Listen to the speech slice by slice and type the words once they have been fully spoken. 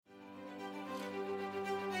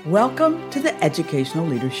Welcome to the Educational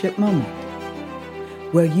Leadership Moment,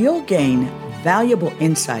 where you'll gain valuable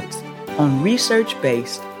insights on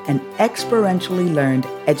research-based and experientially learned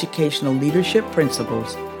educational leadership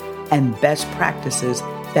principles and best practices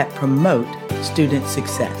that promote student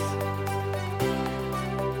success.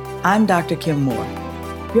 I'm Dr. Kim Moore,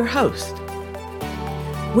 your host.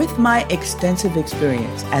 With my extensive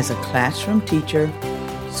experience as a classroom teacher,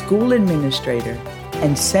 school administrator,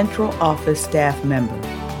 and central office staff member,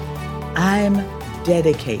 I'm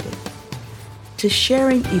dedicated to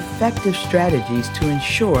sharing effective strategies to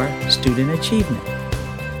ensure student achievement.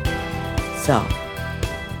 So,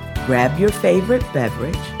 grab your favorite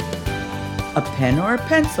beverage, a pen or a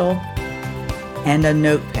pencil, and a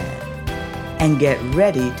notepad, and get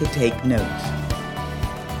ready to take notes.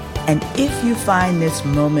 And if you find this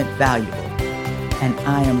moment valuable, and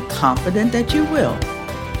I am confident that you will,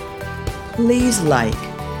 please like,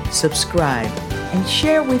 subscribe, and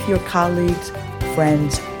share with your colleagues,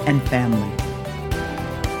 friends, and family.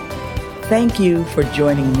 Thank you for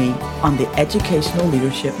joining me on the Educational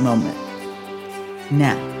Leadership Moment.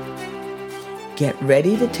 Now, get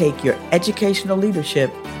ready to take your educational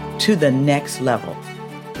leadership to the next level.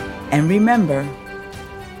 And remember,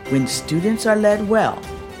 when students are led well,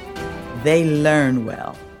 they learn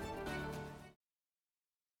well.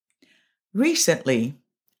 Recently,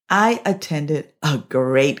 I attended a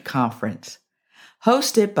great conference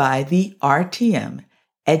hosted by the RTM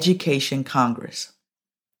Education Congress.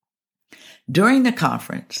 During the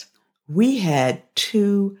conference, we had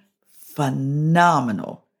two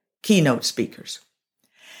phenomenal keynote speakers.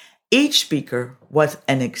 Each speaker was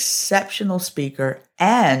an exceptional speaker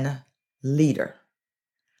and leader.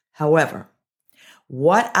 However,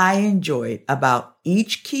 what I enjoyed about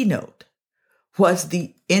each keynote was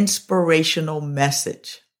the inspirational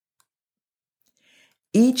message.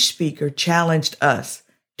 Each speaker challenged us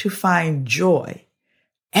to find joy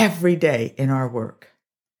every day in our work.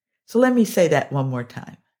 So let me say that one more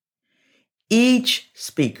time. Each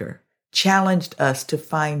speaker challenged us to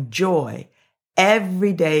find joy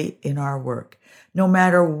every day in our work, no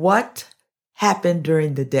matter what happened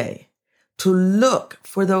during the day, to look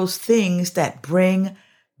for those things that bring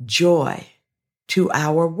joy to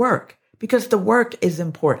our work, because the work is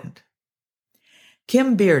important.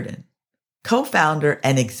 Kim Bearden, co-founder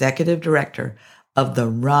and executive director of the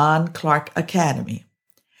Ron Clark Academy,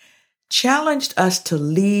 challenged us to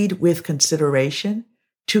lead with consideration,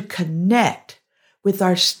 to connect with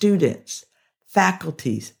our students,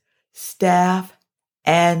 faculties, staff,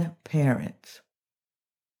 and parents.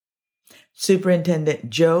 Superintendent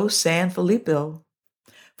Joe Sanfilippo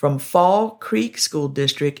from Fall Creek School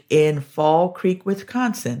District in Fall Creek,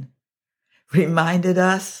 Wisconsin, reminded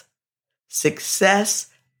us success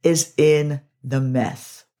is in the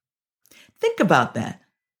mess. Think about that.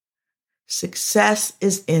 Success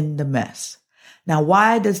is in the mess. Now,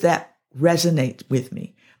 why does that resonate with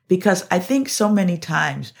me? Because I think so many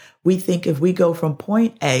times we think if we go from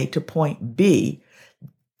point A to point B,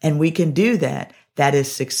 and we can do that, that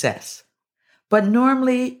is success. But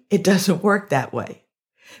normally it doesn't work that way.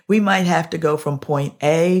 We might have to go from point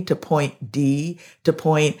A to point D to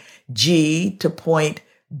point G to point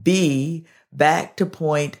B, back to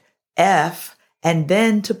point F, and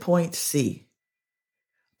then to point C.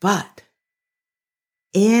 But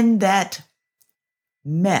in that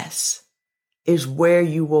mess is where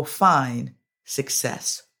you will find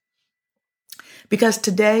success. Because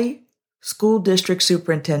today, school district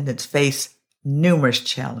superintendents face numerous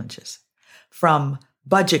challenges, from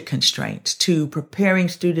budget constraints to preparing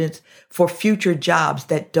students for future jobs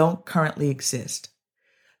that don't currently exist,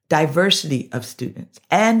 diversity of students,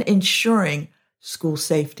 and ensuring school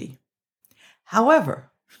safety.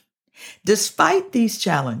 However, despite these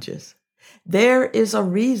challenges, there is a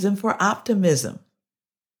reason for optimism.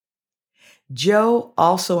 Joe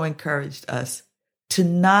also encouraged us to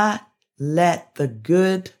not let the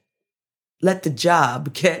job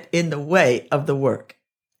get in the way of the work.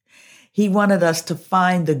 He wanted us to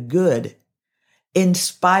find the good in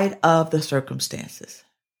spite of the circumstances.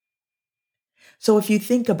 So if you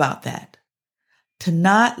think about that, to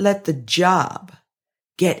not let the job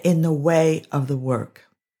get in the way of the work,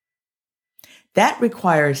 that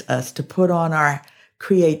requires us to put on our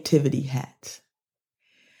creativity hats.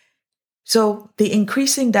 So the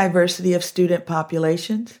increasing diversity of student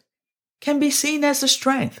populations can be seen as a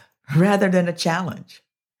strength rather than a challenge,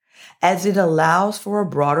 as it allows for a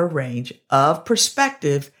broader range of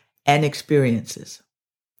perspectives and experiences.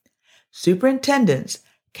 Superintendents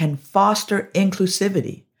can foster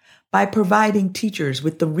inclusivity by providing teachers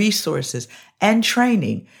with the resources and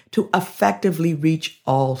training to effectively reach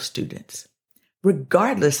all students,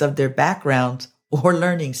 regardless of their backgrounds or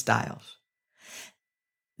learning styles.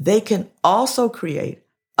 They can also create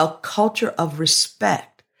a culture of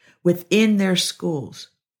respect within their schools,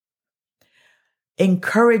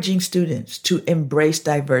 encouraging students to embrace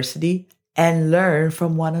diversity and learn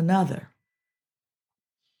from one another.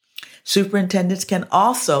 Superintendents can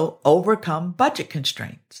also overcome budget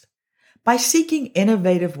constraints by seeking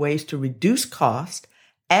innovative ways to reduce cost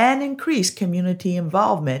and increase community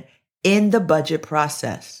involvement in the budget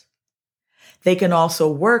process. They can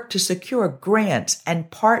also work to secure grants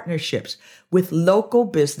and partnerships with local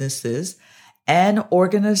businesses and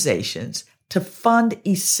organizations to fund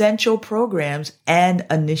essential programs and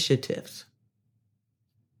initiatives.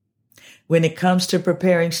 When it comes to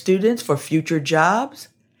preparing students for future jobs,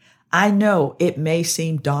 I know it may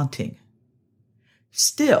seem daunting.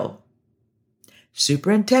 Still,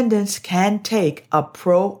 superintendents can take a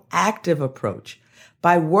proactive approach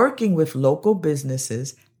by working with local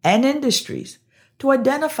businesses and industries to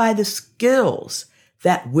identify the skills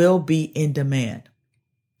that will be in demand.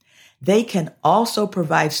 They can also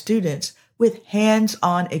provide students with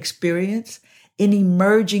hands-on experience in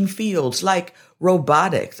emerging fields like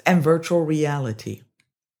robotics and virtual reality.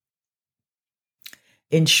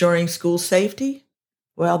 Ensuring school safety?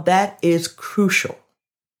 Well, that is crucial.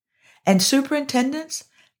 And superintendents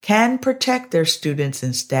can protect their students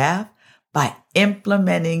and staff by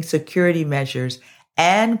implementing security measures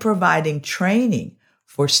and providing training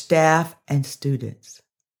for staff and students.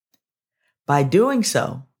 By doing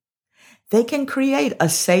so, they can create a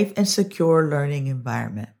safe and secure learning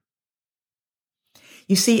environment.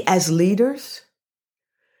 You see, as leaders,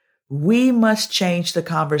 we must change the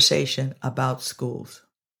conversation about schools.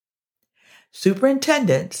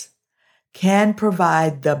 Superintendents can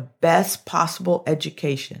provide the best possible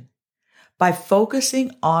education by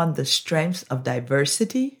focusing on the strengths of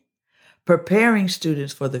diversity, preparing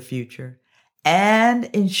students for the future, and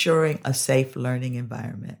ensuring a safe learning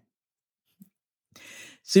environment.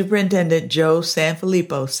 Superintendent Joe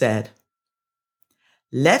Sanfilippo said,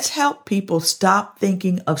 "Let's help people stop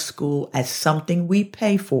thinking of school as something we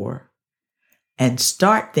pay for and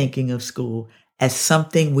start thinking of school as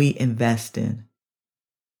something we invest in."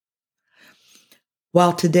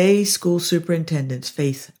 While today's school superintendents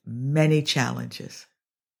face many challenges,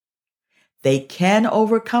 they can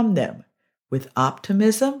overcome them with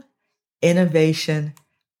optimism, innovation,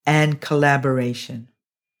 and collaboration.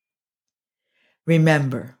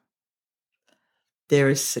 Remember, there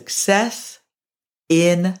is success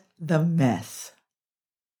in the mess.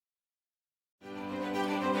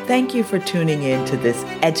 Thank you for tuning in to this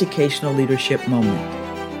educational leadership moment.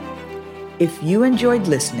 If you enjoyed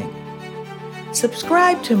listening,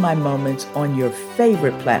 subscribe to my moments on your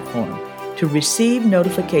favorite platform to receive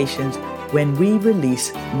notifications when we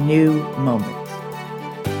release new moments.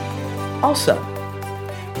 Also,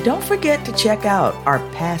 don't forget to check out our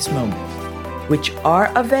past moments, which are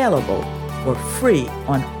available for free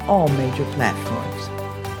on all major platforms.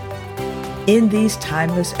 In these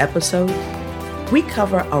timeless episodes, we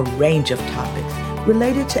cover a range of topics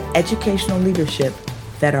related to educational leadership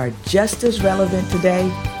that are just as relevant today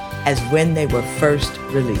as when they were first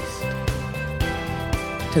released.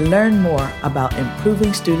 To learn more about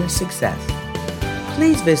improving student success,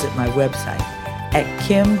 please visit my website at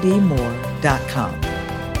kimdmoore.com.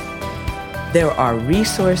 There are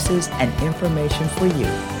resources and information for you,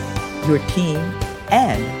 your team,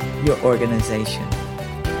 and your organization.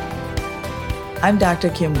 I'm Dr.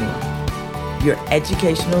 Kim Moore, your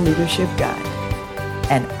educational leadership guide,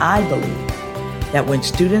 and I believe that when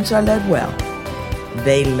students are led well,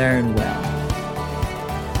 they learn well.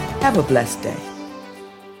 Have a blessed day.